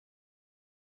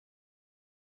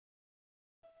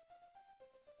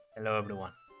Hello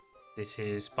everyone, this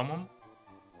is Pokémon,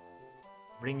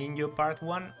 bringing you part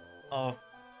 1 of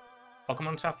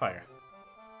Pokémon Sapphire,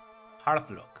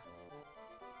 Hearthlock.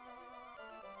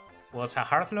 What's a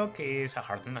Hearthlock is a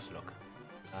Heart Nuzlocke,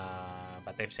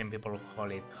 but I've seen people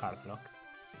call it Hearthlock.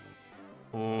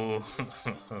 Ooh,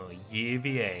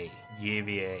 GBA,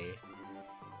 GBA,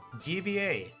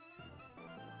 GBA.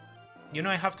 You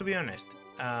know, I have to be honest,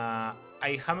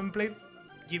 I haven't played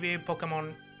GBA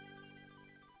Pokemon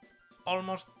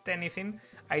almost anything.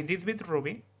 I did with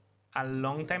Ruby a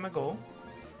long time ago,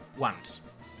 once.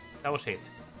 That was it.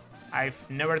 I've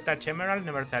never touched Emerald,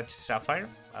 never touched Sapphire,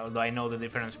 although I know the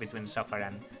difference between Sapphire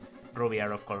and Ruby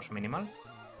are of course minimal.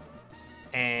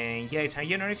 And yeah, it's a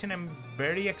generation I'm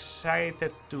very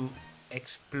excited to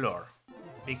explore,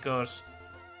 because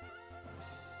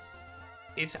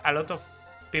it's a lot of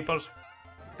people's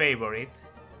favorite,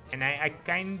 and I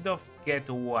kind of get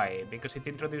why, because it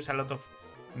introduces a lot of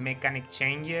mechanic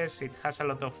changes, it has a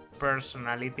lot of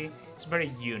personality, it's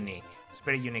very unique. It's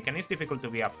very unique, and it's difficult to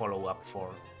be a follow-up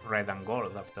for Red and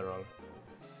Gold, after all.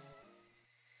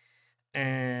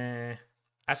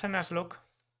 As a Nuzlocke,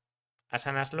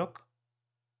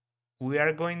 we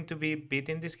are going to be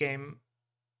beating this game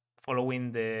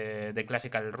following the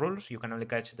classical rules. You can only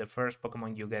catch the first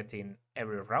Pokemon you get in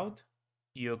every route.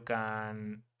 You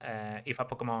can, if a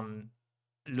Pokemon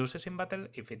loses in battle,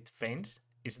 if it faints,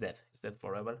 it's dead. It's dead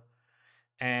forever.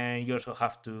 And you also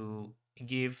have to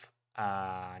give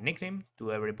a nickname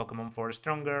to every Pokemon for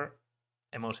stronger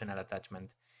emotional attachment.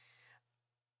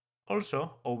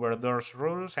 Also, over those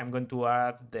rules, I'm going to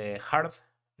add the hard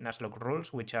Nuzlocke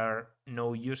rules, which are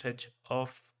no usage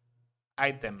of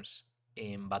items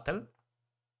in battle.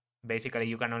 Basically,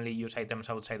 you can only use items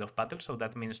outside of battle, so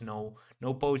that means no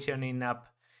potioning up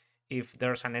if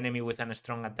there's an enemy with a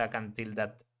strong attack until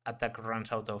that attack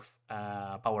runs out of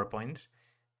power points.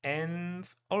 And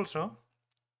also,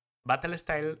 battle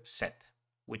style set,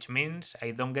 which means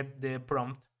I don't get the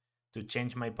prompt to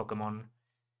change my Pokemon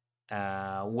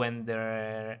when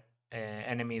the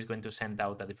enemy is going to send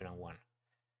out a different one.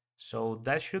 So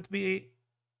that should be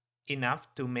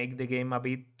enough to make the game a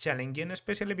bit challenging,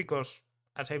 especially because,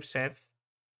 as I've said,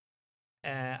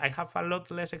 I have a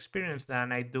lot less experience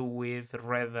than I do with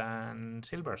Red and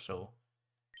Silver, so...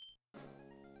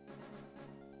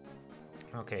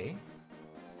 Okay.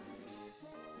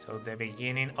 So the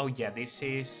beginning... Oh yeah, this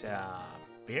is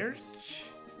Birch?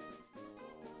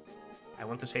 I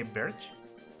want to say Birch.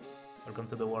 Welcome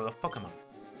to the world of Pokemon.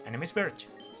 My name is Birch,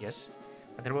 yes,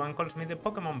 but everyone calls me the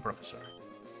Pokemon Professor.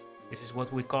 This is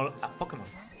what we call a Pokemon.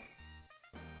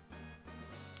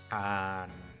 A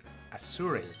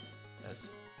Surreal. Yes.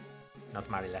 Not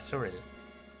Maril, a Surreal.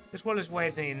 This world is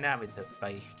widely inhabited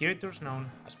by creatures known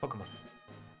as Pokemon.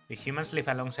 We humans live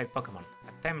alongside Pokemon,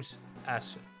 at times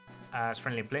as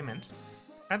friendly playmates,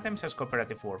 at times as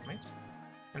cooperative workmates,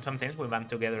 and sometimes we band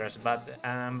together as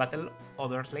battle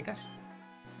others like us.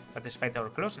 But despite our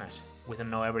closeness, we don't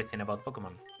know everything about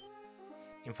Pokemon.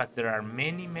 In fact, there are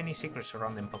many secrets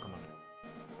surrounding Pokemon.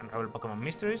 Unravel Pokemon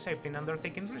mysteries, I've been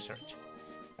undertaking research.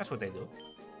 That's what I do.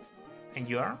 And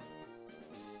you are?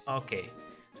 Okay,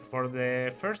 so for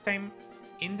the first time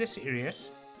in the series,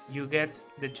 you get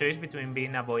the choice between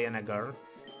being a boy and a girl.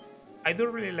 I do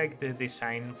really like the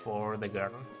design for the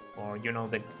girl, or you know,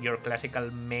 your classical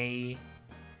Mei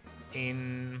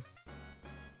in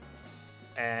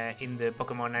the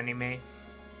Pokemon anime.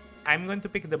 I'm going to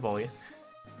pick the boy.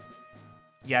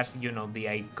 Yes, you know, the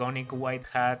iconic white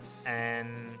hat,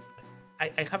 and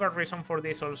I have a reason for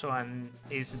this also, and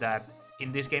is that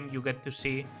in this game you get to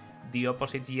see the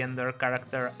opposite gender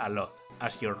character a lot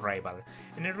as your rival,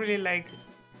 and I really like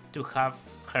to have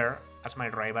her as my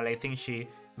rival. I think she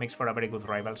makes for a very good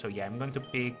rival, so yeah, I'm going to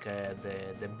pick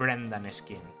the Brendan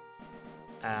skin.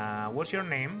 What's your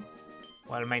name?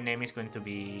 Well, my name is going to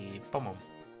be Pomon.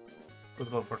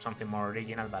 Could go for something more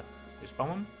original, but is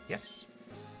Pomon? Yes.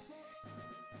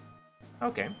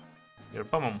 Okay. You're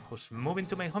Pomon, who's moving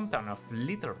to my hometown of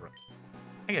Little Rock.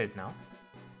 I get it now.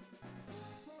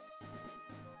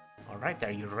 Alright,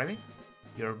 are you ready?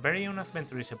 Your very own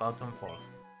adventure is about to unfold.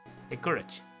 Take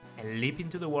courage and leap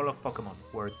into the world of Pokemon,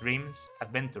 where dreams,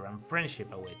 adventure, and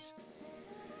friendship awaits.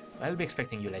 I'll be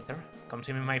expecting you later. Come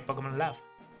see me in my Pokemon lab.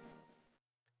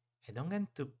 I don't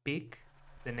get to pick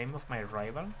the name of my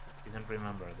rival? I don't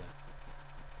remember that.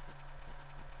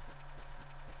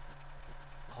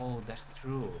 Oh, that's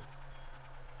true.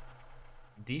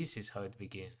 This is how it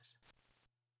begins.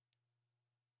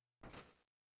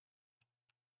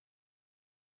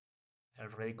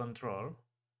 Already control.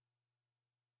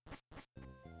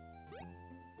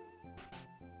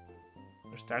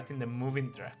 We're starting the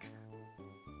moving track.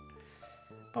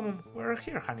 Pomum, we're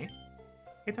here, honey.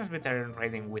 It must be tiring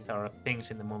riding with our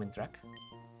things in the moving truck.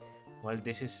 Well,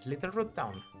 this is Little Root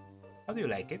Town. How do you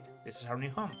like it? This is our new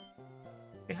home.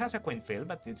 It has a quaint feel,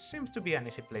 but it seems to be an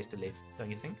easy place to live, don't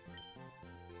you think?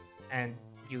 And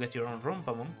you get your own room,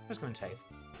 Pomum. Let's go inside.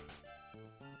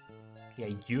 Yeah,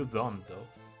 you don't, though.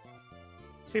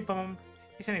 See, Pomum,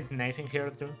 isn't it nice in here,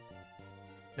 too?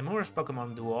 The movers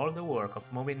Pokemon do all the work of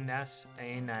moving us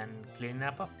in and cleaning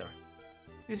up after.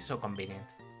 This is so convenient.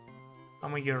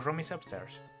 Pomum, your room is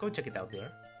upstairs. Go check it out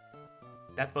there.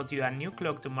 That bought you a new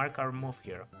clock to mark our move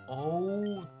here.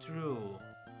 Oh, true.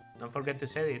 Don't forget to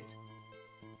set it.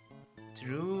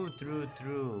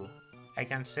 True. I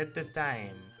can set the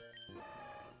time.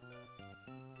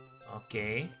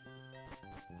 Okay.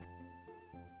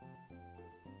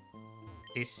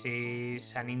 This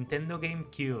is a Nintendo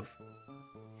GameCube.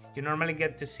 You normally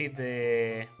get to see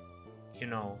the,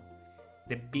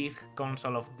 the big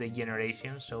console of the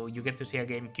generation, so you get to see a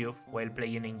GameCube while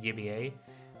playing in GBA.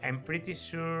 I'm pretty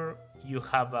sure you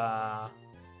have a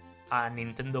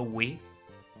Nintendo Wii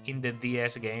in the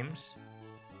DS games,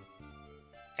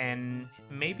 and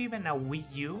maybe even a Wii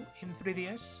U in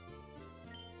 3DS.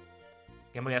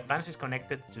 Game Boy Advance is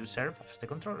connected to serve as the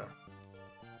controller.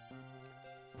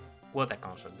 What a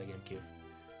console, the GameCube.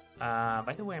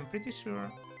 By the way, I'm pretty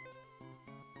sure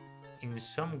in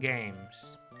some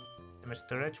games, the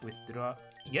storage withdraw.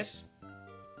 Yes,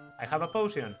 I have a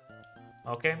potion.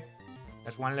 Okay,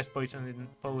 that's one less potion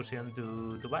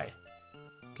to buy.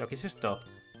 Clock is stopped.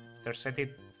 Better set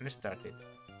it and start it.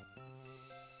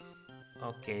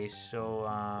 Okay, so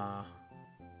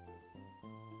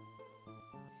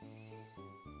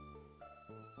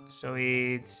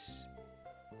it's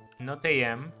not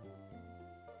AM.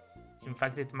 In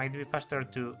fact, it might be faster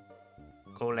to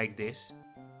go like this.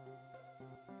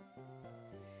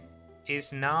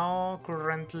 Is now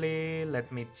currently,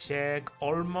 let me check,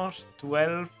 almost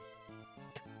 12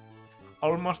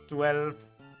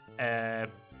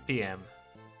 PM.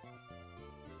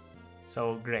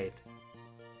 So great.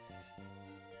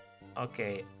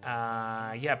 Okay,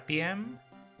 yeah, PM.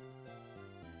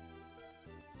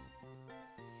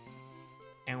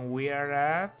 And we are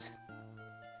at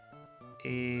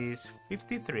is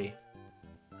 53.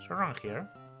 So around here.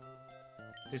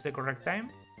 Is the correct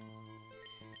time?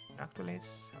 Actually,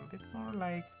 it's a bit more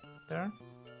like there.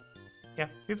 Yeah,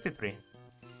 53.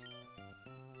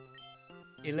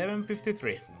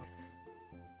 11:53.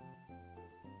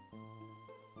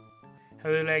 How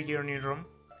do you like your new room?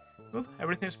 Good,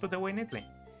 everything's put away neatly.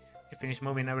 You finished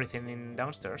moving everything in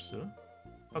downstairs too.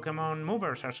 Pokemon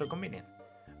movers are so convenient.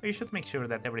 But you should make sure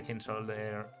that everything's all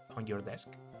there on your desk.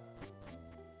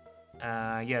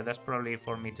 Yeah, that's probably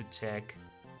for me to check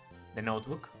the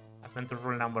notebook. Adventure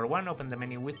rule number 1, open the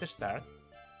menu with the start.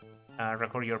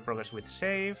 Record your progress with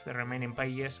save. The remaining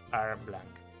pages are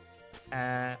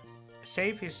blank.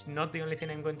 Save is not the only thing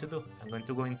I'm going to do. I'm going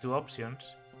to go into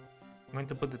options. I'm going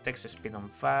to put the text speed on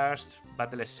fast,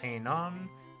 battle scene on,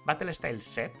 battle style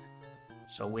set,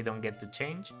 so we don't get to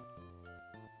change.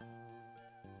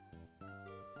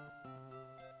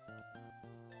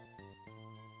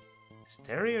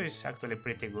 Stereo is actually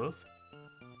pretty good,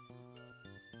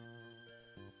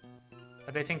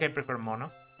 but I think I prefer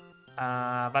mono.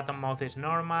 Button mouth is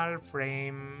normal,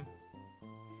 frame...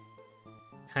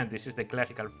 This is the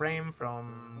classical frame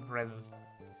from Red...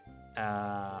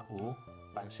 ooh,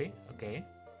 fancy, okay.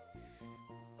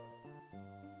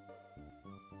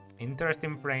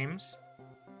 Interesting frames.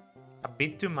 A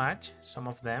bit too much, some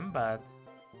of them, but...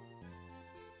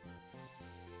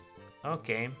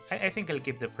 Okay, I think I'll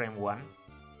keep the frame 1.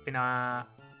 Been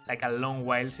like a long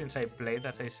while since I played,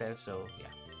 as I said, so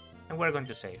yeah. And we're going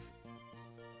to save.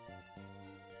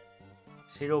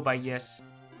 0 by yes.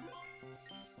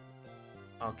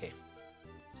 Okay.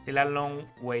 Still a long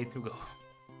way to go.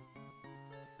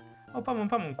 Oh,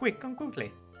 Pamon, quick, come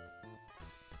quickly.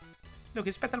 Look,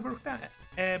 it's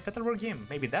Petalburg Gym.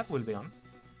 Maybe that will be on.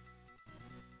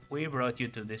 We brought you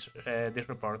to this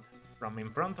report from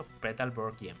in front of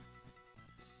Petalburg Gym.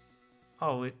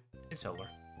 Oh, it's over.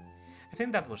 I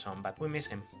think that was on, but we miss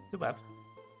him. Too bad.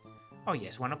 Oh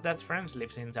yes, one of Dad's friends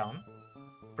lives in town.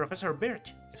 Professor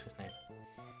Birch is his name.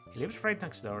 He lives right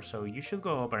next door, so you should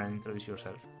go over and introduce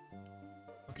yourself.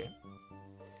 Okay.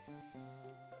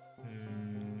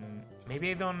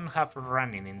 Maybe I don't have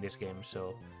running in this game,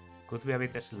 so could be a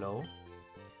bit slow.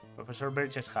 Professor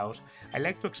Birch's house. I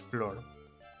like to explore.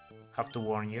 Have to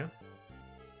warn you.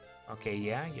 Okay,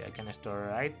 yeah, I can store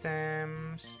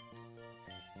items.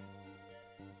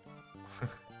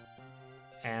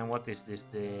 And what is this?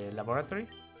 The laboratory?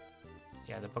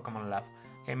 Yeah, the Pokemon lab.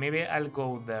 Okay, maybe I'll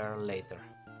go there later.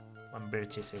 when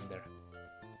Birch is in there.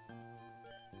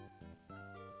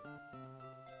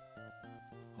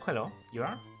 Oh, hello, you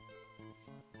are?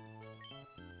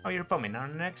 Oh, you're Pomin, our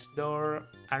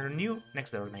new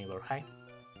next door neighbor. Hi.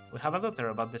 We have a daughter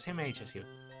about the same age as you.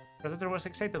 Our daughter was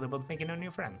excited about making a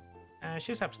new friend.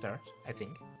 She's upstairs, I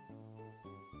think.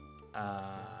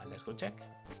 Let's go check.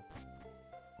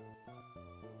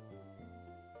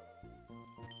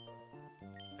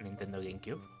 A Nintendo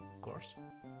GameCube, of course.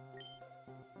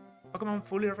 Pokémon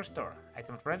fully restored.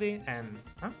 Items ready and...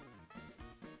 Huh?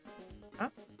 Huh?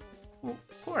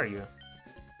 Who are you?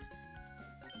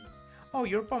 Oh,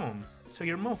 you're Pokémon. So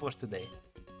your move was today.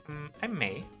 I'm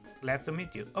May. Glad to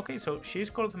meet you. Okay, so she's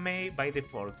called May by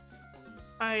default.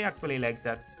 I actually like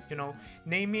that. You know,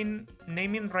 naming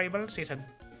rivals is a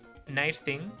nice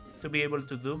thing to be able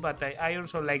to do, but I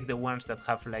also like the ones that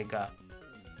have like a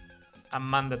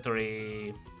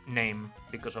mandatory name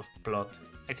because of plot.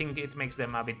 I think it makes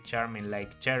them a bit charming,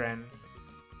 like Cheren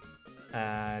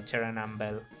and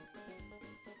Belle.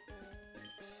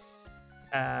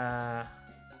 I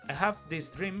have this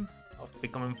dream of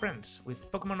becoming friends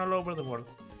with Pokemon all over the world.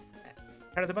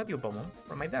 I heard about you, Pomon,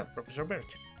 from my dad, Professor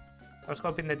Birch. I was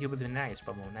hoping that you would be nice,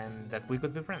 Pomon, and that we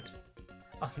could be friends.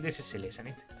 Oh, this is silly, isn't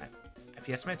it? I've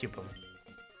just met you, Pomon.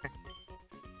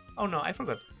 Oh no, I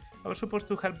forgot. I was supposed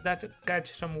to help Dad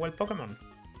catch some wild Pokemon.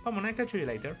 Pomon, I'll catch you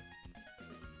later.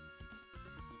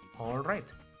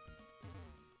 Alright.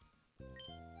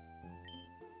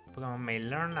 Pokemon may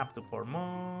learn up to 4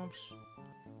 moves.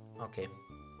 Okay.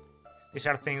 These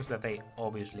are things that I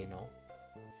obviously know.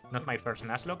 Not my first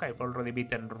Nuzlocke, I've already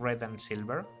beaten Red and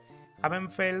Silver.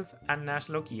 Haven't failed a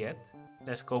Nuzlocke yet.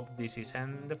 Let's hope this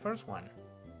isn't the first one.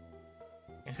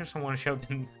 I hear someone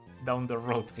shouting down the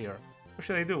road here. What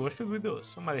should I do? What should we do?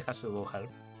 Somebody has to go help.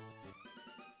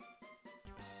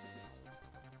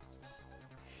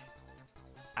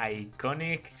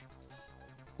 Iconic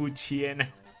Uchien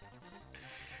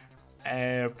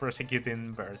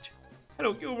prosecuting Birch.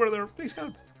 Hello, you over there, please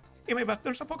help. In my back,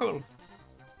 there's a Pokeball.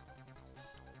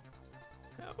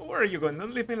 Where are you going?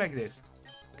 Don't leave me like this.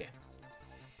 Okay.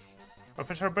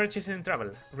 Professor Birch is in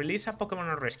trouble. Release a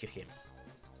Pokemon and rescue him.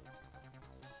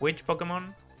 Which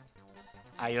Pokemon?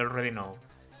 I already know.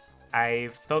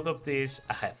 I've thought of this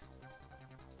ahead.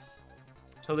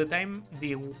 So the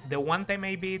one time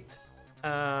I beat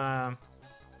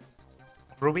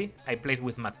Ruby, I played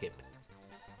with Mudkip.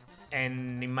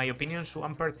 And in my opinion,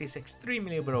 Swampert is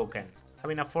extremely broken.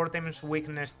 Having a 4 times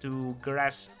weakness to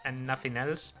grass and nothing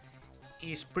else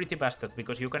is pretty busted,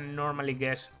 because you can normally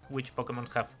guess which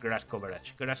Pokemon have grass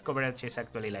coverage. Grass coverage is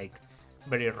actually like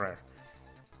very rare.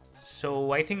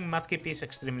 So I think Mudkip is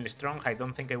extremely strong. I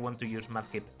don't think I want to use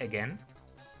Mudkip again.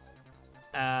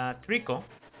 Trico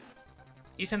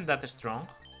isn't that strong.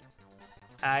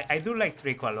 I do like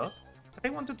Trico a lot, but I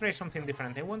want to try something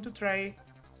different. I want to try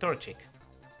Torchic.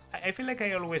 I feel like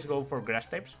I always go for grass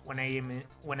types when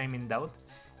I'm in doubt,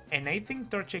 and I think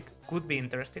Torchic could be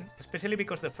interesting, especially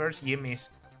because the first gym is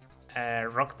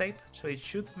rock type, so it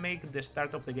should make the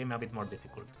start of the game a bit more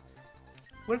difficult.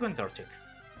 We're going Torchic.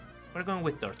 We're going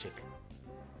with Torchic.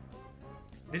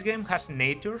 This game has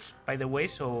natures, by the way,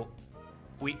 so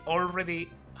we already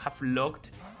have looked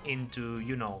into,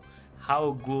 you know,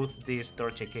 how good this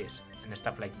Torchic is and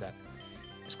stuff like that.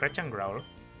 Scratch and Growl.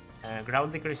 Growl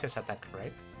decreases attack,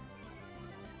 right?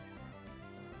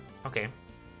 Okay.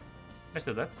 Let's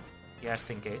do that. Just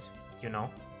in case, you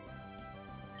know.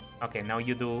 Okay, now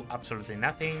you do absolutely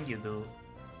nothing. You do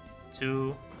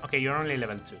 2. Okay, you're only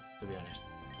level 2, to be honest.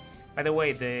 By the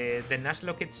way, the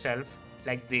Nuzlocke itself,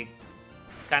 like the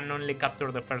can only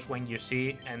capture the first one you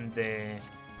see, and the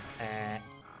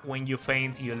when you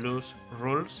faint you lose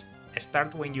rules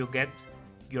start when you get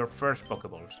your first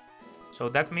Pokeballs. So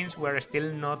that means we're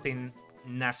still not in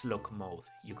Nuzlocke mode,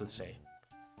 you could say.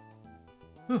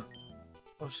 Whew.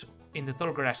 I was in the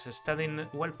tall grass studying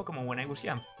wild Pokemon when I was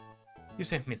young. You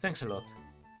saved me, thanks a lot.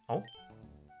 Oh?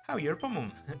 How, you're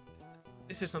Pokemon?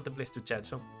 This is not the place to chat,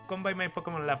 so come by my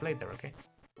Pokemon lab later, okay?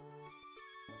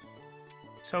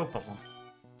 So, Pokemon,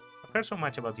 I've heard so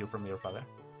much about you from your father.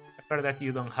 I've heard that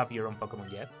you don't have your own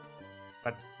Pokemon yet,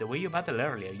 but the way you battled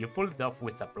earlier, you pulled it off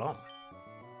with aplomb.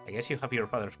 I guess you have your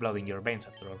father's blood in your veins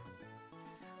after all.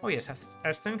 Oh yes,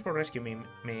 as thanks for rescuing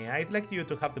me, I'd like you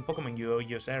to have the Pokemon you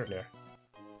used earlier.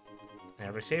 And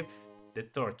I received the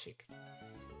Torchic.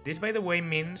 This, by the way,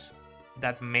 means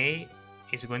that May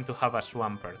is going to have a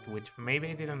Swampert, which maybe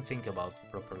I didn't think about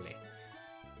properly.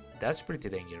 That's pretty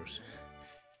dangerous.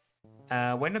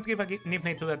 Why not give a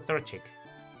nickname to that Torchic?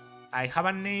 I have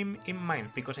a name in mind,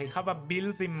 because I have a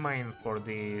build in mind for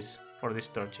this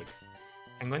Torchic.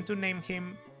 I'm going to name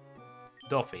him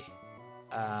Doffy.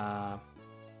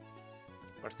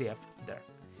 Where's the F? There.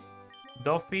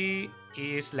 Doffy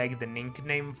is like the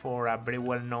nickname for a very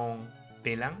well-known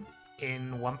villain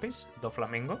in One Piece,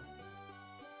 Doflamingo.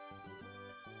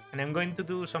 And I'm going to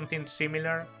do something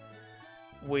similar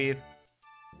with,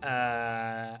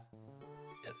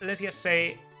 let's just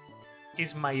say,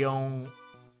 is my own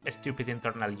stupid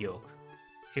internal joke.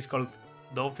 He's called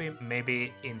Doffy,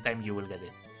 maybe in time you will get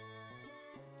it.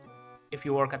 If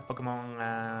you work at Pokemon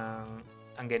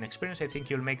and gain experience, I think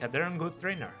you'll make a darn good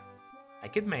trainer. My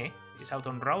kid May is out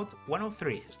on Route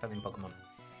 103 studying Pokemon.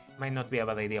 Might not be a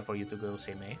bad idea for you to go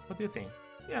see May. What do you think?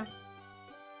 Yeah.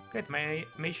 Great,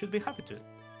 May should be happy to.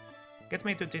 Get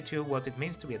May to teach you what it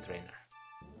means to be a trainer.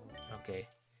 Okay.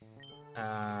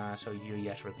 So you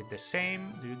just repeat the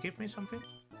same. Do you give me something?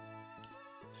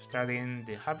 Studying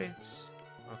the habits.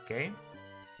 Okay.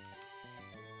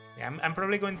 Yeah, I'm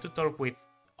probably going to talk with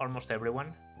almost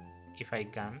everyone, if I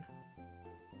can.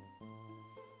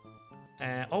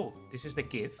 Oh, this is the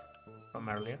kid from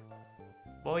earlier.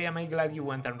 Boy, am I glad you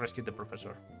went and rescued the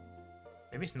professor.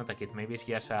 Maybe it's not a kid, maybe it's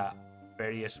just a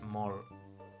very small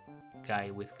guy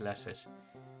with glasses.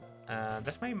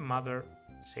 Does my mother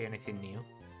say anything new?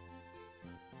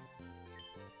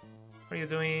 How are you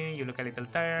doing? You look a little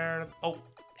tired. Oh,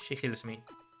 she heals me.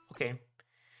 Okay,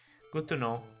 good to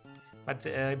know. But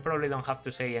I probably don't have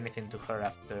to say anything to her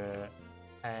after...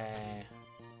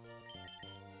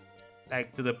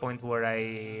 like to the point where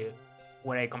I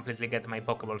completely get my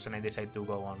Pokeballs and I decide to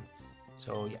go on.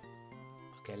 So yeah.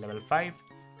 Okay, level 5.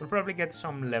 We'll probably get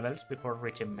some levels before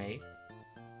reaching May.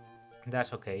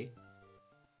 That's okay.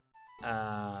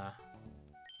 Our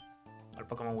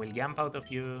Pokemon will jump out of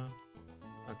you.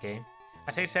 Okay.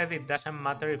 As I said, it doesn't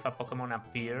matter if a Pokemon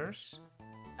appears.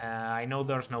 I know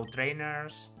there's no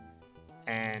trainers.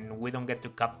 And we don't get to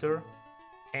capture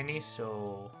any,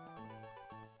 so...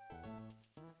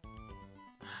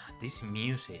 This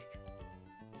music.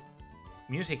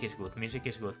 Music is good, music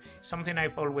is good. Something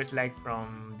I've always liked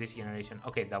from this generation.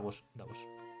 Okay, that was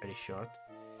very short.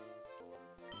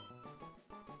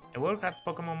 I work at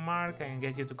Pokemon Mark, I can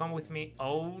get you to come with me.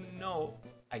 Oh no,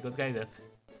 I got guided.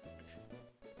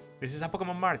 This is a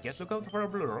Pokemon Mart, just look out for a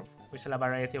blue rope. We sell a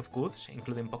variety of goods,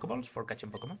 including Pokeballs for catching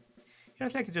Pokemon. You're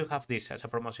likely to have this as a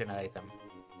promotional item.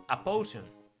 A potion.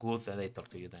 Good that I talk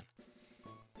to you then.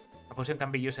 A potion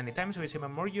can be used anytime, so it's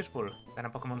even more useful than a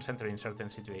Pokemon Center in certain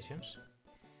situations.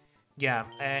 Yeah,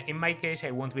 in my case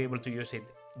I won't be able to use it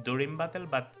during battle,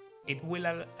 but it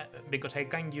will, because I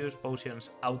can use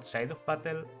potions outside of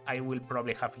battle, I will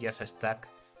probably have just a stack,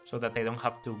 so that I don't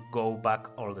have to go back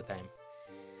all the time.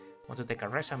 Want to take a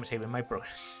rest? I'm saving my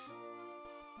progress.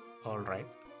 Alright.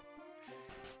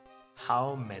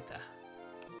 How meta.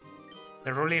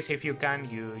 The rule is if you can,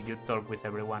 you talk with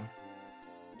everyone.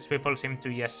 These people seem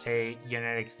to just say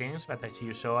generic things, but as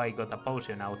you saw, I got a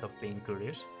potion out of being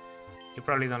curious. You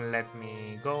probably don't let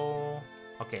me go.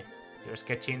 Okay, you're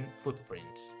sketching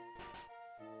footprints.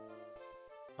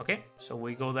 Okay, so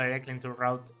we go directly into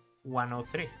Route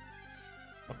 103.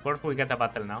 Of course, we get a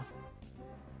battle now.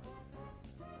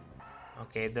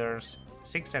 Okay, there's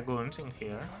 6 Agoons in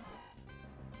here.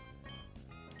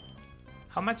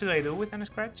 How much do I do with an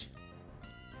scratch?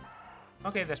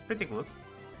 Okay, that's pretty good.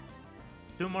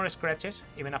 2 more scratches,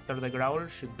 even after the growl,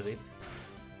 should do it.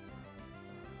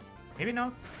 Maybe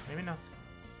not, maybe not.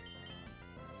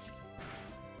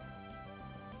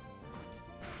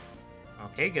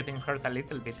 Okay, getting hurt a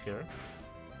little bit here.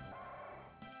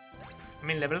 I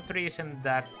mean, level 3 isn't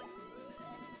that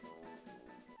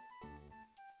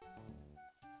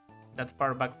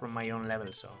far back from my own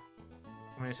level, so...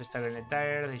 When it's staggeringly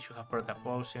tired, I should have brought a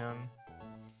potion.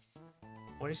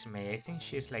 Where is May? I think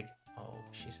she's like... Oh,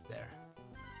 she's there.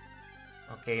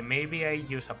 Okay, maybe I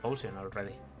use a potion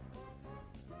already.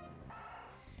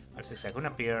 As a second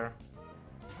appear.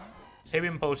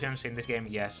 Saving potions in this game,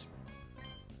 yes.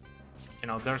 You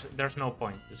know, there's no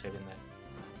point to saving them.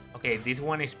 Okay, this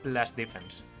one is plus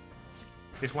defense.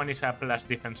 This one is a plus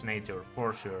defense nature,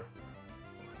 for sure.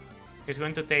 He's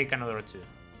going to take another 2.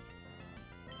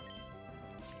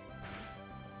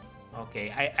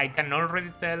 Okay, I can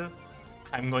already tell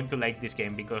I'm going to like this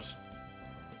game because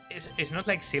it's not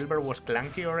like Silver was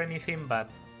clunky or anything, but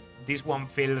this one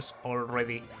feels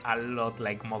already a lot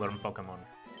like modern Pokemon.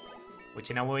 Which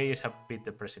in a way is a bit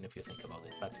depressing if you think about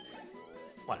it, but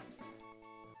well.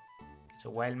 It's a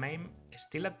wild mame,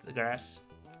 still at the grass,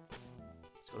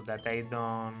 so that I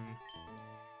don't...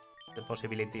 The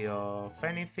possibility of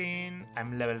anything.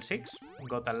 I'm level 6,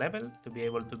 got a level to be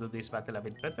able to do this battle a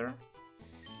bit better.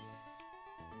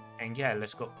 And yeah,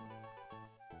 let's go.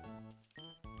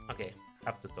 Okay,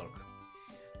 have to talk.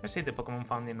 Let's see, the Pokemon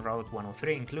found in Route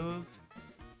 103 include...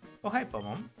 Oh, hi,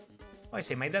 Pokemon. Oh, I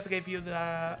see, my dad gave you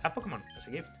a Pokemon as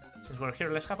a gift. Since we're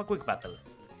here, let's have a quick battle.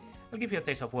 I'll give you a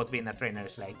taste of what being a trainer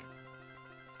is like.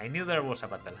 I knew there was a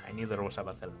battle. I knew there was a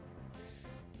battle.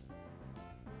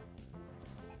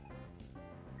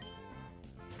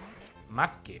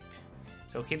 Mudkip.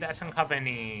 So he doesn't have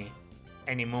any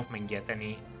movement yet,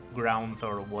 any ground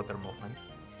or water movement.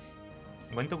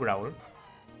 I'm going to growl.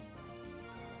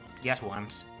 Just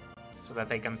once, so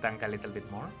that I can tank a little bit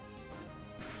more.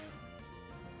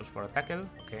 Goes for a tackle,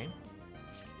 okay.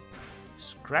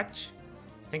 Scratch.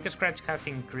 I think Scratch has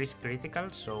increased critical,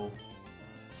 so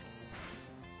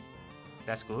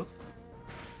that's good.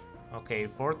 Okay,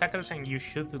 4 tackles and you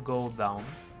should go down.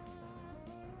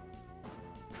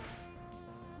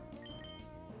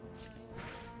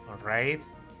 Alright.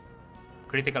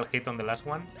 Critical hit on the last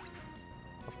one.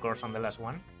 Of course, on the last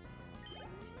one.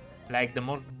 Like the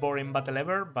most boring battle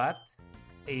ever, but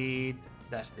it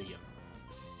does the job.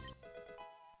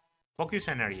 Focus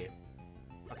energy.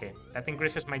 Okay, that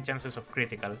increases my chances of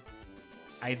critical.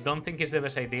 I don't think it's the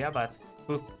best idea, but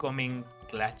could come in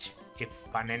clutch if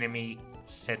an enemy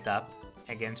set up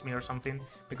against me or something,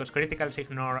 because criticals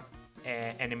ignore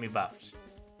enemy buffs.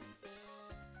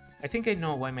 I think I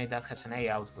know why my dad has an eye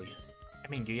out for you. I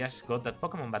mean, you just got that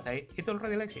Pokemon, but it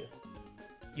already likes you.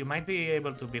 You might be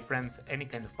able to befriend any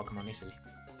kind of Pokemon easily.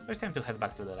 It's time to head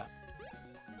back to the lab.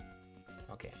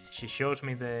 Okay, she shows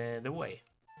me the way.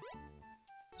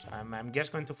 So I'm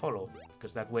just going to follow,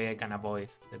 because that way I can avoid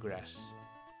the grass.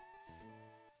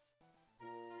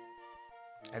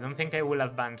 I don't think I will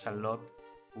advance a lot.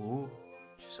 Ooh,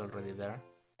 she's already there.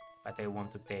 But I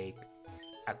want to take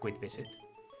a quick visit.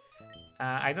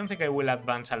 I don't think I will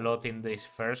advance a lot in this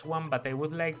first one, but I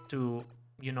would like to,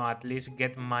 you know, at least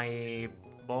get my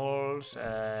balls,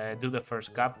 do the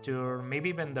first capture, maybe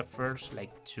even the first,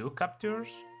 like, 2 captures.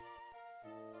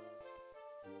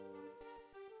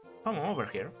 Come on, over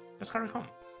here. Let's hurry home.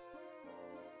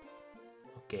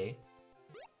 Okay.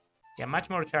 Yeah, much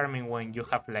more charming when you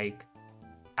have, like,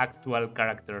 actual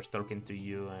characters talking to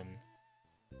you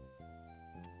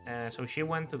and... so she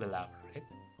went to the lab, right?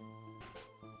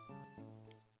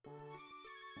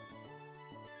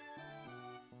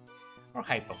 Or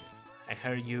hi, Pom. I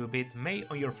heard you beat May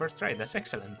on your first try. That's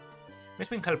excellent. May's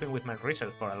been helping with my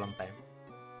research for a long time.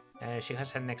 She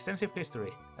has an extensive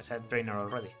history as a trainer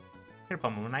already. Here,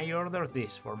 Pom, I ordered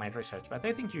this for my research, but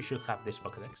I think you should have this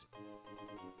Pokédex.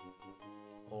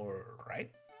 Alright.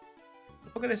 The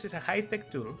Pokédex is a high-tech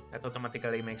tool that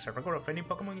automatically makes a record of any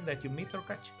Pokémon that you meet or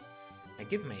catch. My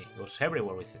kid May goes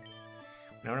everywhere with it.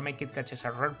 Whenever my kid catches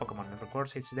a rare Pokémon and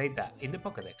records its data in the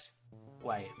Pokédex,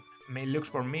 why, May looks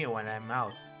for me when I'm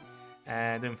out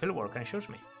doing fieldwork and shows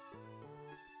me.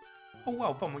 Oh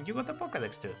wow, Pom, you got a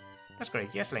Pokédex too. That's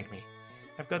great, just like me.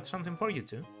 I've got something for you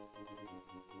too.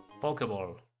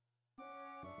 Pokéball.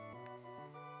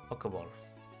 Pokéball.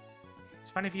 It's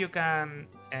fun if you can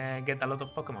get a lot of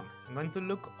Pokemon. I'm going to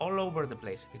look all over the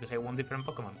place because I want different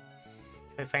Pokemon.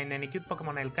 If I find any cute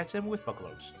Pokemon, I'll catch them with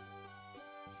Pokeballs.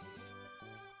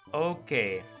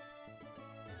 Okay.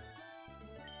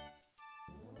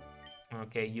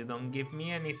 Okay, you don't give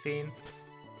me anything.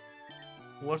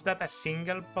 Was that a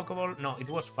single Pokeball? No, it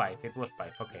was 5. It was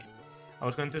 5, okay. I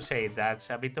was going to say, that's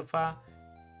a bit of a...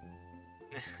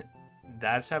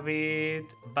 that's a bit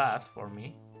bad for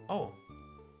me. Oh,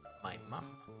 my mom.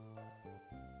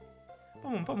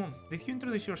 Pomon, did you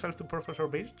introduce yourself to Professor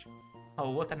Birch?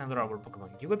 Oh, what an adorable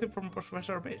Pokemon. You got it from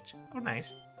Professor Birch. Oh,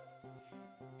 nice.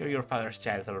 You're your father's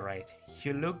child, alright.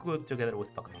 You look good together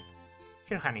with Pokemon.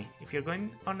 Here, honey, if you're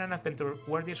going on an adventure,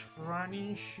 wear these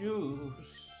running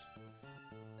shoes.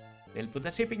 They'll put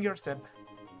a zip in your step.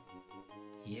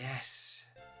 Yes.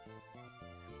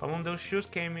 Pomon, those shoes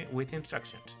came with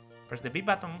instructions. Press the B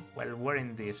button while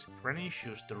wearing these running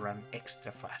shoes to run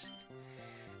extra fast.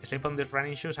 Slip on these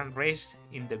running shoes and race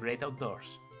in the great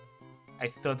outdoors. I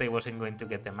thought I wasn't going to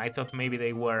get them. I thought maybe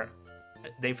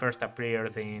they first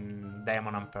appeared in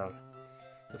Diamond and Pearl.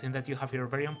 To think that you have your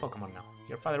very own Pokemon now.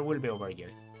 Your father will be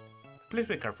overjoyed. Please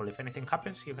be careful. If anything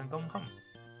happens, you can come home.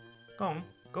 Go on,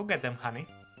 go get them, honey.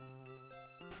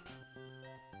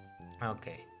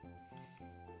 Okay.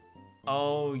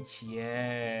 Oh,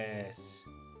 yes.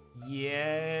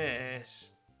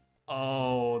 Yes.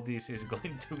 Oh, this is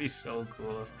going to be so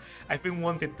good. I've been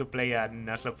wanting to play a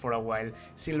Nuzlocke for a while.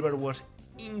 Silver was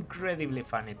incredibly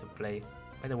funny to play.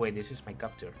 By the way, this is my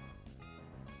capture.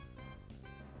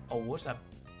 Oh, what's a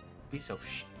piece of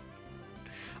shit?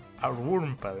 A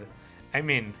Wurmple. I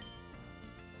mean,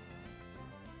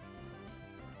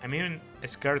 I'm even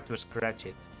scared to scratch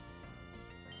it.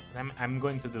 I'm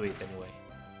going to do it anyway.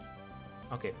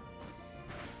 Okay.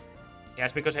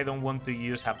 Yes, because I don't want to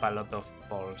use up a lot of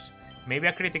balls. Maybe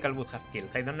a critical would have killed.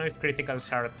 I don't know if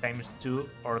criticals are ×2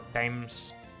 or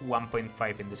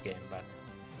 ×1.5 in this game, but...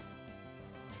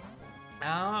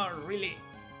 Oh, really?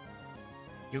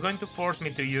 You're going to force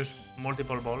me to use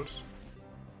multiple balls?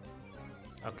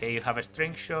 Okay, you have a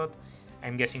string shot.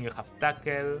 I'm guessing you have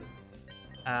tackle.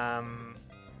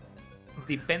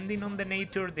 Depending on the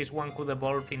nature, this one could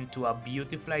evolve into a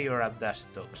Beautifly or a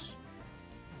Dustox.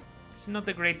 It's not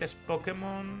the greatest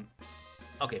Pokemon.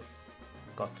 Okay,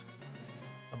 got.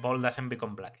 A ball doesn't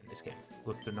become black in this game.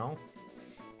 Good to know.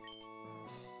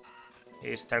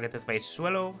 Is targeted by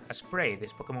Swallow. A spray.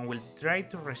 This Pokemon will try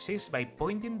to resist by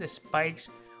pointing the spikes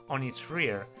on its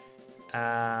rear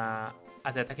at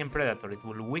the attacking predator. It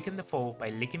will weaken the foe by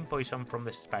leaking poison from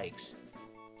the spikes.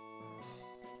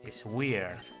 It's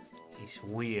weird. It's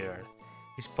weird.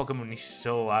 This Pokemon is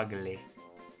so ugly.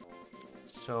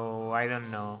 So, I don't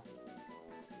know.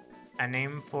 A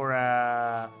name for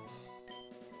a...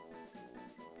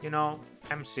 You know,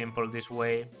 I'm simple this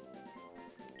way.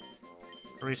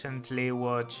 Recently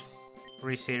watched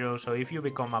ReZero, so if you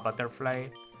become a butterfly,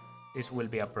 this will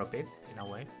be appropriate in a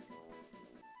way.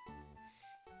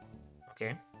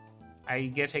 Okay. I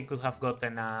guess I could have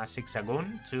gotten a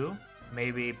Zigzagoon too.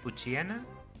 Maybe Poochyena.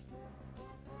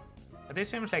 But it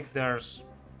seems like there's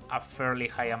a fairly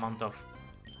high amount of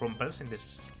Rumpels in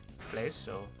this place,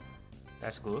 so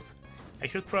that's good. I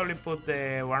should probably put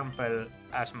the Wurmple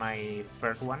as my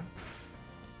first one,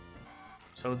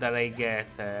 so that I get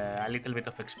a little bit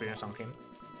of experience on him.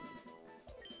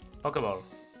 Pokeball.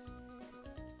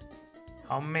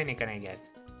 How many can I get?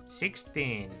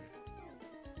 16.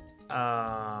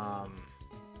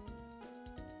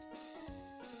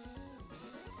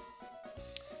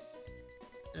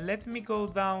 Let me go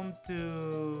down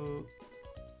to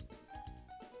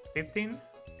 15.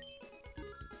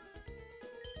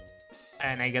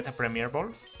 And I get a Premier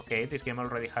Ball. Okay, this game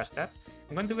already has that.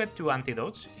 I'm going to get 2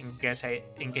 antidotes in case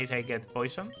I get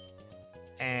poison.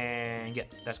 And yeah,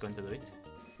 that's going to do it.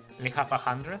 Only have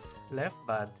 100th left,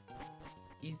 but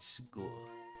it's good.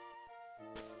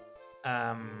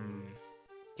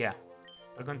 Yeah,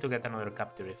 we're going to get another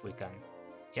capture if we can.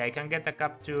 Yeah, I can get a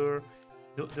capture.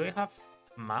 Do I have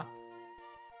map?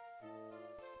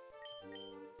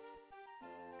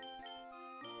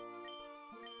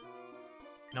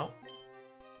 No.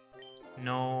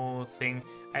 No thing.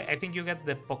 I think you get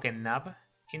the Pokénab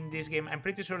in this game. I'm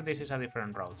pretty sure this is a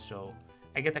different route, so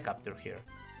I get a capture here.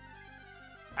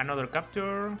 Another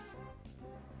capture.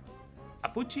 A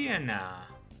Poochyena.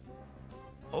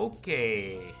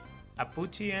 Okay. A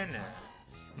Poochyena.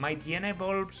 Mightyena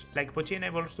evolves, like Poochyena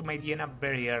evolves to Mightyena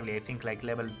very early, I think like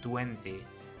level 20.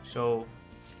 So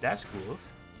that's good.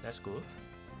 That's good.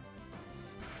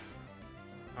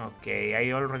 Okay,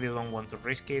 I already don't want to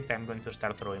risk it. I'm going to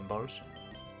start throwing balls.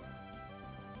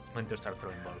 I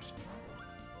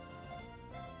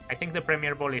think the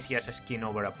Premier Ball is just a skin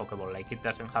over a Pokeball, like it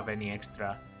doesn't have any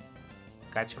extra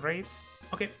catch rate.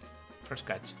 Okay, first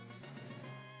catch.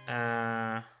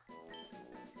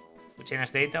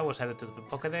 Poochyena's data was added to the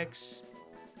Pokédex.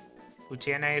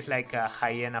 Poochyena is like a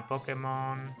hyena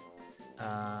Pokemon.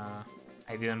 I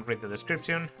didn't read the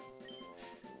description.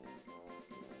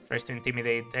 Tries to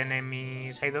intimidate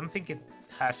enemies. I don't think it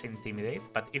has Intimidate,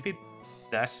 but if it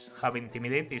does have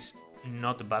Intimidate, it's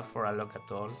not bad for a lock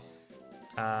at all.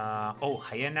 Oh,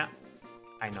 hyena.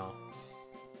 I know.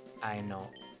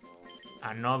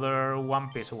 Another One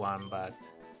Piece one, but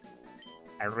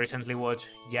I recently watched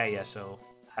Yaya, so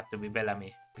had to be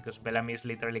Bellamy, because Bellamy is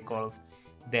literally called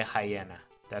the hyena.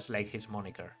 That's like his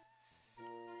moniker.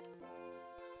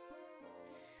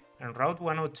 And Route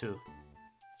 102.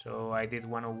 So I did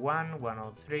 101,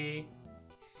 103.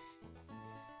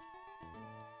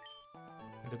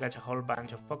 To catch a whole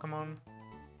bunch of Pokemon.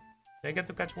 Do I get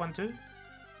to catch one too?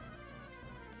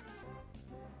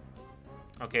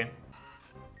 Okay.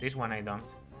 This one I don't.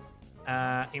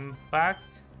 In fact...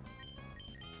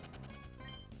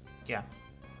 Yeah.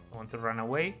 I want to run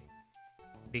away.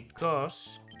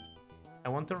 Because... I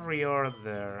want to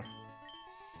reorder...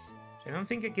 I don't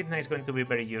think Echidna is going to be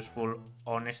very useful,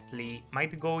 honestly.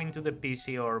 Might go into the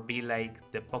PC or be like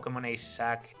the Pokemon I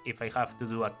suck if I have to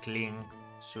do a clean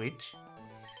switch.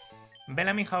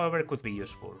 Bellamy, however, could be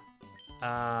useful.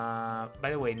 By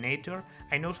the way, Nature.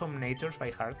 I know some Natures by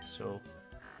heart, so...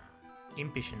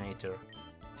 Impish Nature.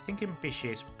 I think Impish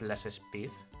is plus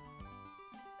Speed.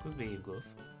 Could be good.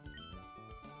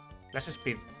 Plus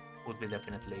Speed would be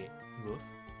definitely good.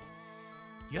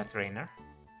 You a trainer?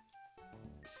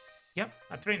 Yep,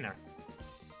 a trainer.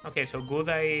 Okay, so good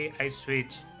I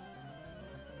switch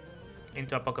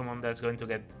into a Pokemon that's going to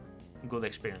get good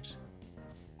experience.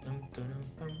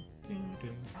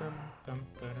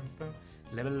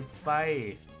 Level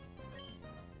 5.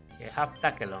 I have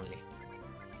tackle only.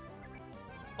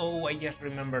 Oh, I just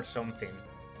remembered something.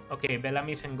 Okay,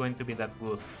 Bellamy isn't going to be that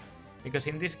good. Because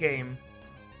in this game...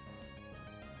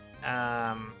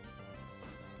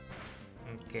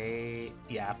 okay,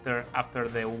 yeah, after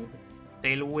the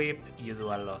tail whip, you do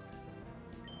a lot.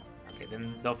 Okay,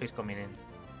 then Dove is coming in.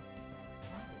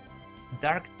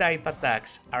 Dark type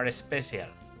attacks are special.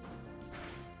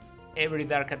 Every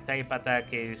dark type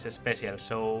attack is special,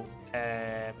 so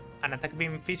an attack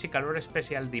being physical or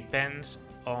special depends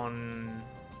on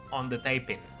the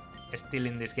typing still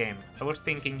in this game. I was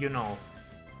thinking, you know,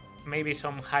 maybe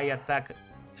some high attack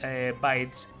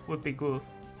bites would be good.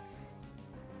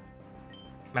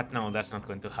 But no, that's not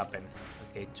going to happen.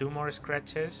 Okay, 2 more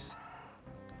scratches.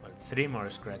 Well, 3 more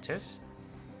scratches.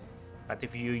 But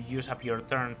if you use up your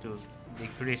turn to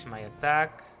decrease my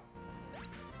attack,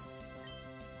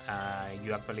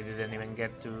 you actually didn't even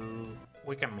get to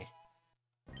weaken me.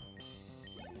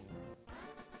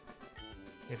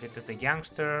 Give it to the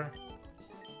youngster.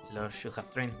 Los should have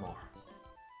trained more.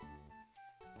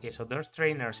 Okay, so there's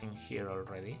trainers in here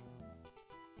already.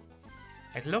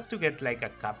 I'd love to get like a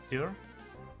capture.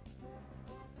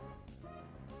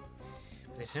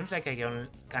 But it seems like I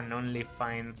can only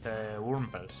find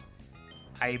Wurmples.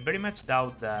 I very much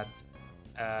doubt that...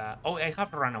 oh, I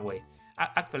have Runaway.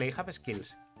 Actually, I have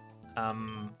skills.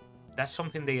 That's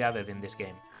something they added in this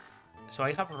game. So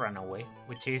I have Runaway,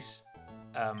 which is...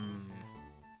 so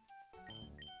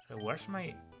where's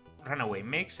my... Runaway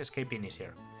makes escaping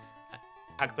easier.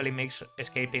 Actually makes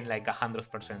escaping like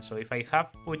 100%. So if I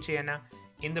have Poochyena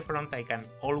in the front, I can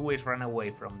always run away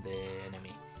from the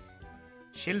enemy.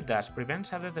 Shield Dash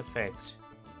prevents added effects.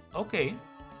 Okay,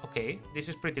 okay, this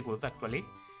is pretty good actually.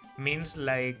 Means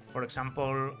like, for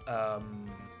example,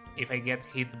 if I get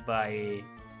hit by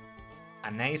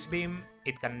an Ice Beam,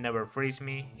 it can never freeze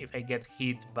me. If I get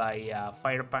hit by a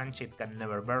Fire Punch, it can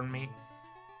never burn me.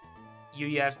 You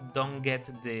just don't get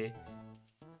the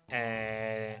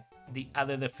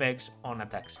added effects on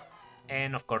attacks.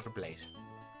 And of course Blaze.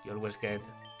 You always get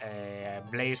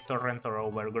Blaze, Torrent or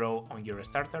Overgrow on your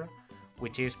starter,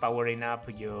 which is powering up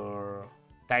your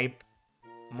type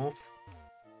move.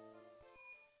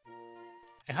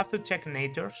 I have to check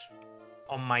natures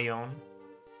on my own,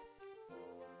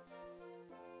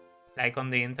 like on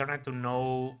the internet, to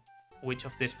know which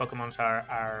of these Pokemons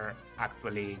are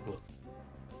actually good.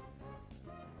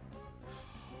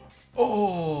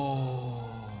 Oh!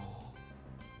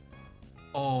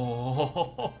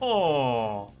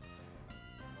 Oh!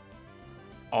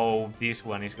 Oh, this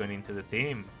one is going into the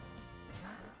team.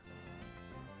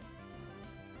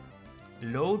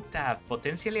 Low tab,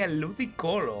 potentially a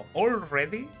Ludicolo.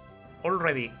 Already,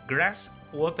 grass,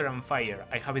 water and fire.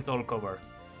 I have it all covered.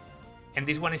 And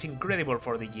this one is incredible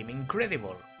for the gym.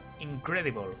 Incredible.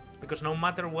 Incredible. Because no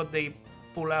matter what they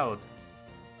pull out,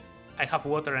 I have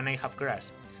water and I have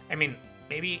grass. I mean,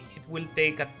 maybe it will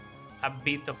take a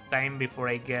bit of time before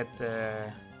I get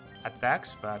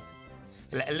attacks, but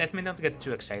let me not get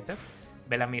too excited.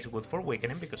 Bellamy is good for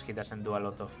weakening because he doesn't do a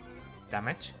lot of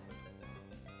damage.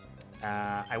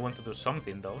 I want to do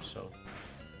something though, so...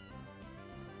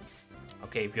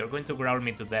 Okay, if you're going to growl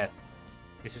me to death,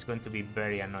 this is going to be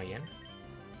very annoying.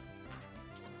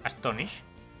 Astonish.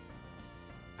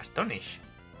 Astonish.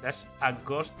 That's a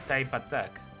ghost type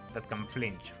attack that can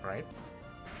flinch, right?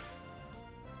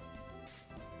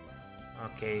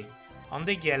 Okay, on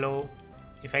the yellow,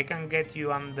 if I can get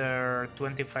you under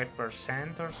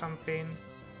 25% or something...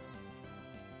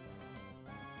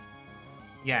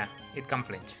 Yeah, it can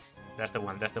flinch. That's the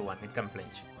one, it can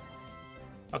flinch.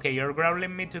 Okay, you're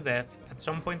growling me to death. At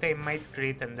some point I might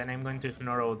crit and then I'm going to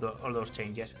ignore all those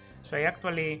changes. So I'm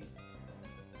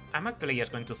actually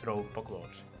just going to throw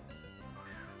Pokeballs.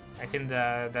 I think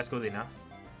that's good enough.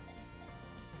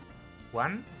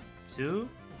 1, 2,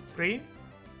 3... and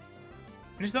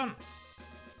it's done!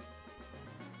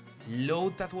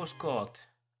 Load that was caught.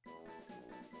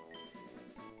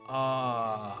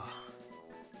 Ah.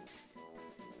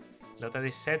 Lotad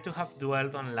is said to have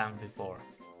dwelled on land before.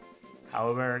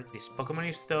 However, this Pokemon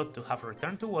is thought to have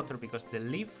returned to water because the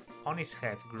leaf on its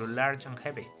head grew large and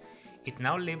heavy. It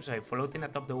now lives by floating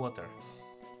atop the water.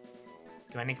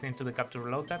 Give a nickname to the captured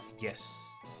Lotad? Yes.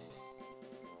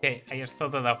 Okay, I just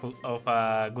thought of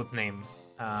a good name.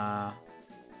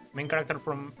 Main character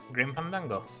from Grim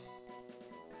Fandango?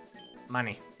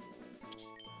 Manny.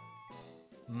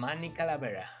 Manny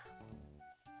Calavera.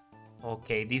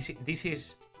 Okay, this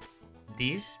is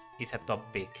a top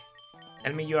pick.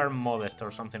 Tell me you are modest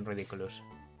or something ridiculous.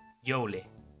 Yoli.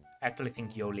 I actually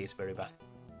think Yoli is very bad.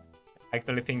 I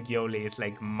actually think Yoli is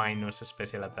like minus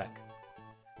special attack.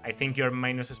 I think you're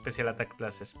minus special attack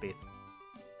plus speed.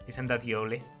 Isn't that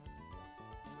Yoli?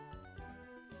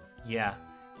 Yeah.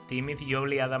 Timid,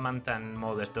 Yoli, Adamant, and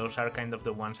Modest. Those are kind of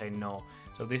the ones I know.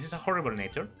 So this is a horrible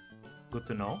nature. Good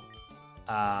to know.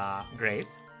 Great.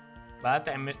 But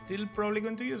I'm still probably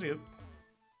going to use you.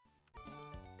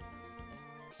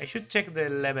 I should check the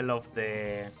level of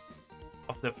the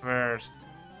first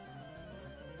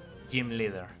gym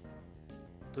leader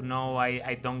to know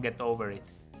I don't get over it.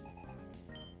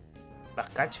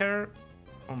 Backcatcher,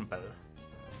 Umpel.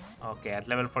 Okay, at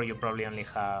level 4 you probably only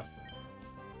have...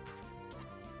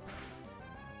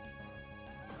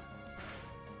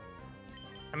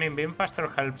 I mean, being faster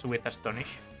helps with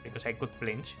Astonish, because I could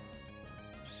flinch.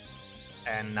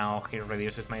 And now he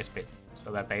reduces my speed,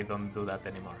 so that I don't do that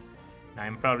anymore. Now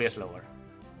I'm probably slower.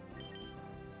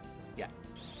 Yeah.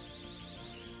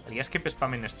 I'll just keep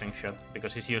spamming String Shot,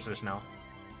 because he's useless now.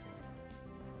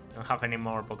 Don't have any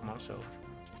more Pokemon, so...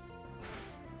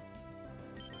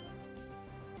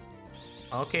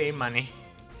 Okay, money.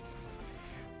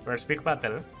 First big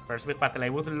battle. First big battle. I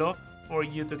would love for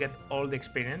you to get all the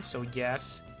experience, so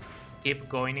just keep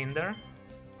going in there.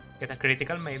 Get a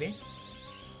critical, maybe.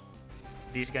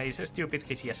 This guy is stupid,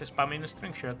 he's just spamming a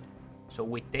String Shot. So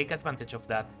we take advantage of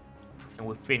that, and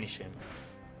we finish him.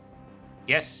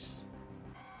 Yes!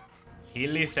 He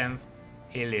listened.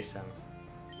 He listened.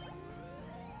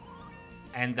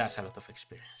 And that's a lot of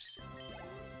experience.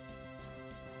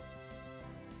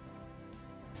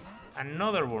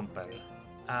 Another Wurmple.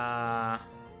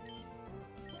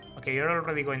 Okay, you're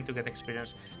already going to get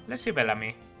experience. Let's see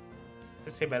Bellamy.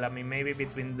 Let's see Bellamy. Maybe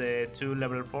between the two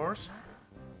level 4s,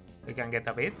 we can get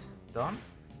a bit done.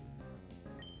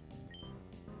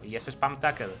 Yes, spam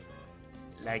tackle.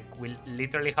 Like, we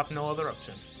literally have no other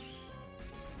option.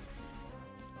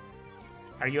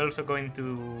 Are you also going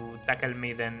to tackle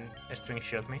me then String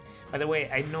Shot me? By the way,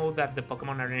 I know that the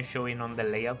Pokemon aren't showing on the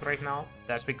layout right now.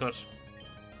 That's because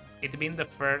it being the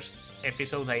first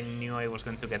episode, I knew I was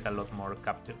going to get a lot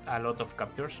of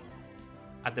captures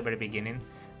at the very beginning.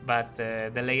 But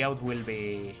the layout will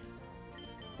be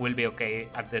okay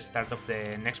at the start of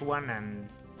the next one, and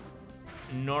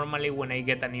normally when I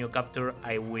get a new capture,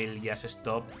 I will just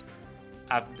stop,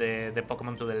 add the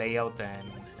Pokemon to the layout, and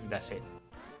that's it.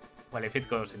 Well, if it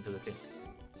goes into the team.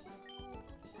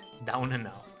 Down and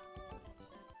out.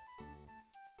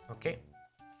 Okay.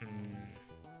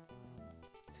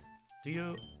 Do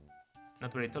you...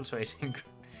 Not very tall, so I sink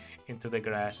into the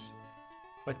grass.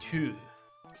 But you...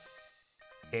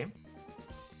 Okay.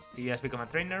 You just become a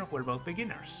trainer, we're both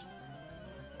beginners.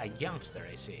 A youngster,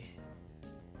 I see.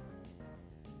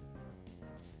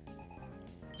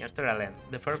 Youngster Allen.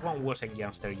 The first one wasn't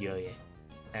Youngster Yoye.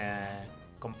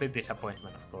 Complete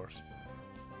disappointment, of course.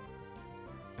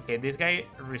 Okay, this guy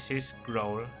resists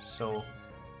Growl, so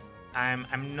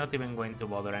I'm not even going to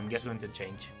bother. I'm just going to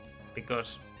change,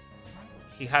 because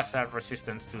he has a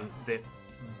resistance to the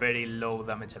very low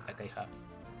damage attack I have.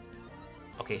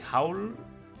 Okay, Howl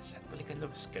is actually kind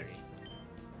of scary.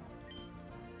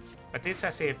 But it's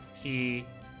as if he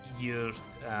used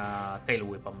Tail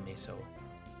Whip on me, so...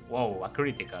 Whoa, a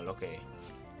critical, okay.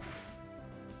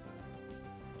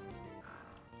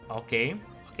 Okay,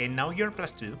 now you're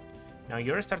 +2. Now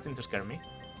you're starting to scare me.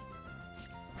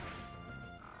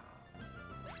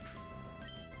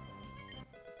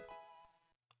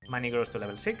 Money grows to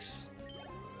level 6.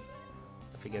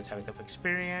 If he gets a bit of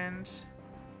experience.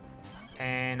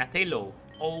 And a Tailo.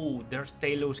 Oh, there's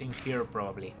Tailos in here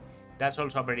probably. That's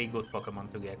also a very good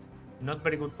Pokemon to get. Not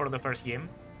very good for the first gym,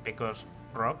 because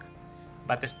rock.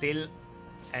 But still,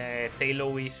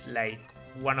 Tailo is like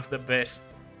one of the best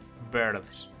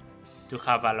birds to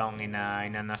have along in a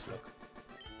Nuzlocke.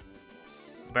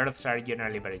 Birds are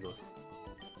generally very good.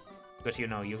 Because, you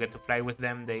know, you get to fly with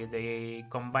them, they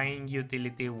combine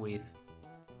utility with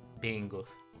being good.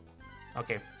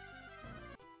 Okay.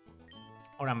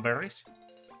 Oran berries.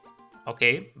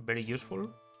 Okay, very useful.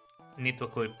 Need to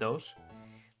equip those.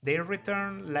 They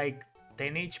return like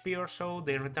 10 HP or so.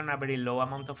 They return a very low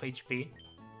amount of HP.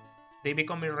 They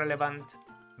become irrelevant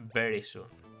very soon.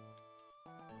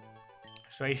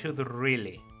 So I should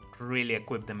really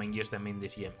equip them and use them in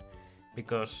this game,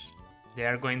 because they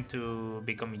are going to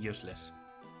become useless.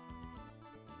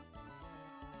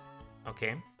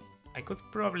 Okay, I could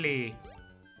probably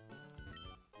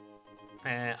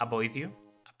avoid you,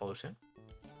 oppose it,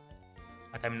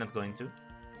 but I'm not going to.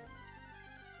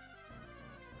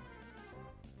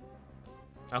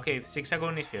 Okay,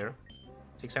 Zigzagoon is here.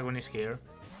 Zigzagoon is here.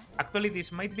 Actually,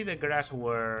 this might be the grass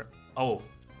where... Oh,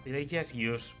 did I just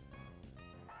use...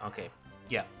 Okay,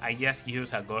 yeah, I just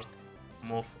use a ghost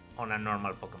move on a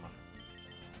normal Pokemon.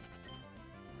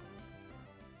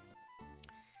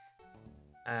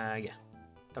 Yeah,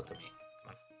 talk to me. Come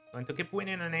on. I'm going to keep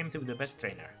winning and aim to be the best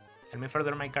trainer. Help me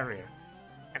further my career.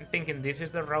 I'm thinking this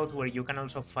is the route where you can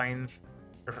also find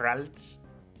Ralts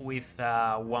with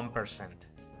 1%.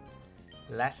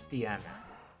 Lastiana.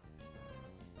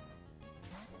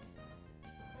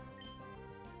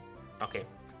 Okay.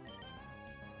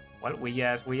 Well, we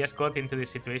just got into this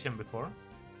situation before.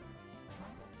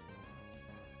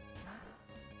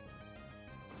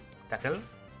 Tackle.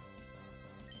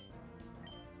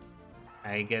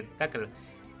 I get tackle.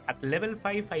 At level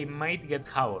 5, I might get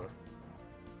Howl.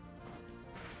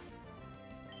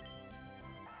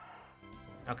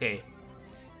 Okay.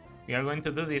 We are going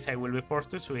to do this. I will be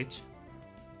forced to switch.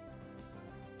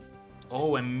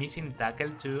 Oh, I'm missing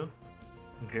tackle too.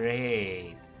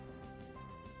 Great.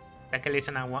 Tackle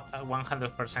isn't a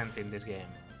 100% in this game.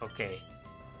 Okay.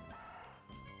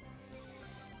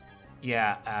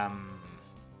 Yeah,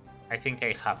 I think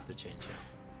I have to change it.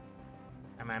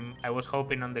 I was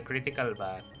hoping on the critical,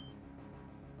 but...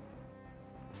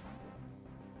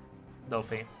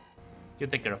 Dolphy, you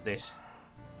take care of this.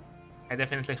 I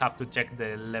definitely have to check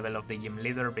the level of the gym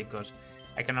leader because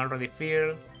I can already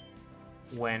feel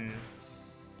when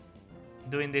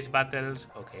doing these battles...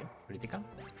 Okay, critical.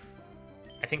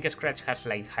 I think Scratch has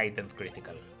like heightened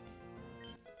critical.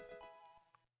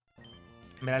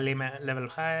 Barely level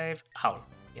 5. Howl.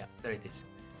 Yeah, there it is.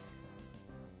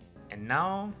 And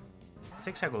now...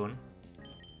 Zigzagoon.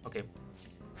 Okay.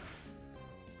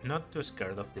 Not too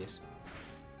scared of this.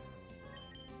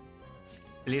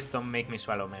 Please don't make me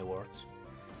swallow my words.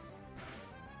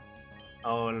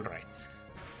 Alright.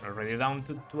 Already down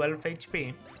to 12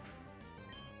 HP.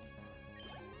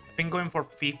 I've been going for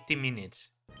 50 minutes.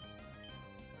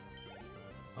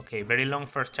 Okay, very long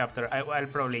first chapter. I'll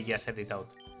probably just edit out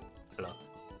a lot.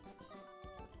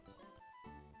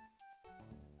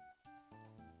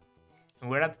 And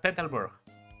we're at Petalburg.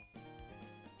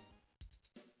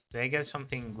 Do I get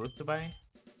something good to buy?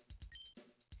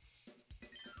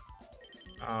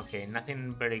 Okay,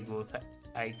 nothing very good.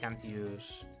 I can't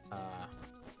use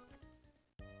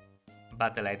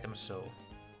battle items, so...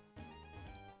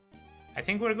 I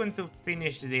think we're going to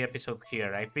finish the episode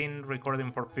here. I've been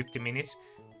recording for 50 minutes.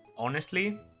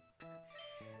 Honestly,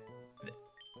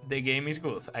 the game is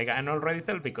good. I can already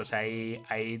tell because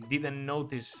I didn't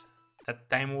notice that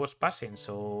time was passing.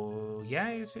 So yeah,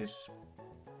 it's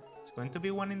going to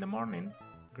be 1 in the morning.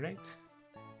 Great.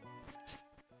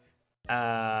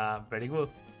 Very good.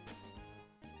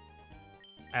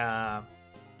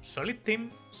 Solid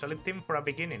team for a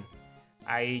beginning.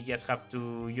 I just have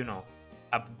to, you know,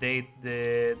 update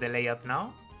the layout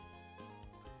now.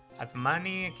 Add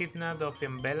Manny, Echidna, Dolphy,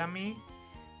 and Bellamy.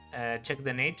 Check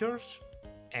the natures.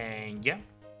 And yeah,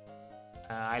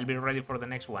 I'll be ready for the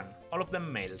next one. All of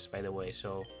them males, by the way,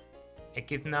 so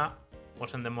Echidna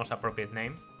wasn't the most appropriate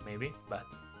name, maybe, but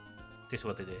this is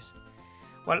what it is.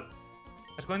 Well,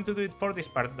 that's going to do it for this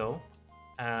part, though.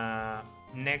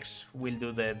 Next, we'll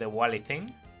do the Wally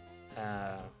thing.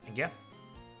 And yeah.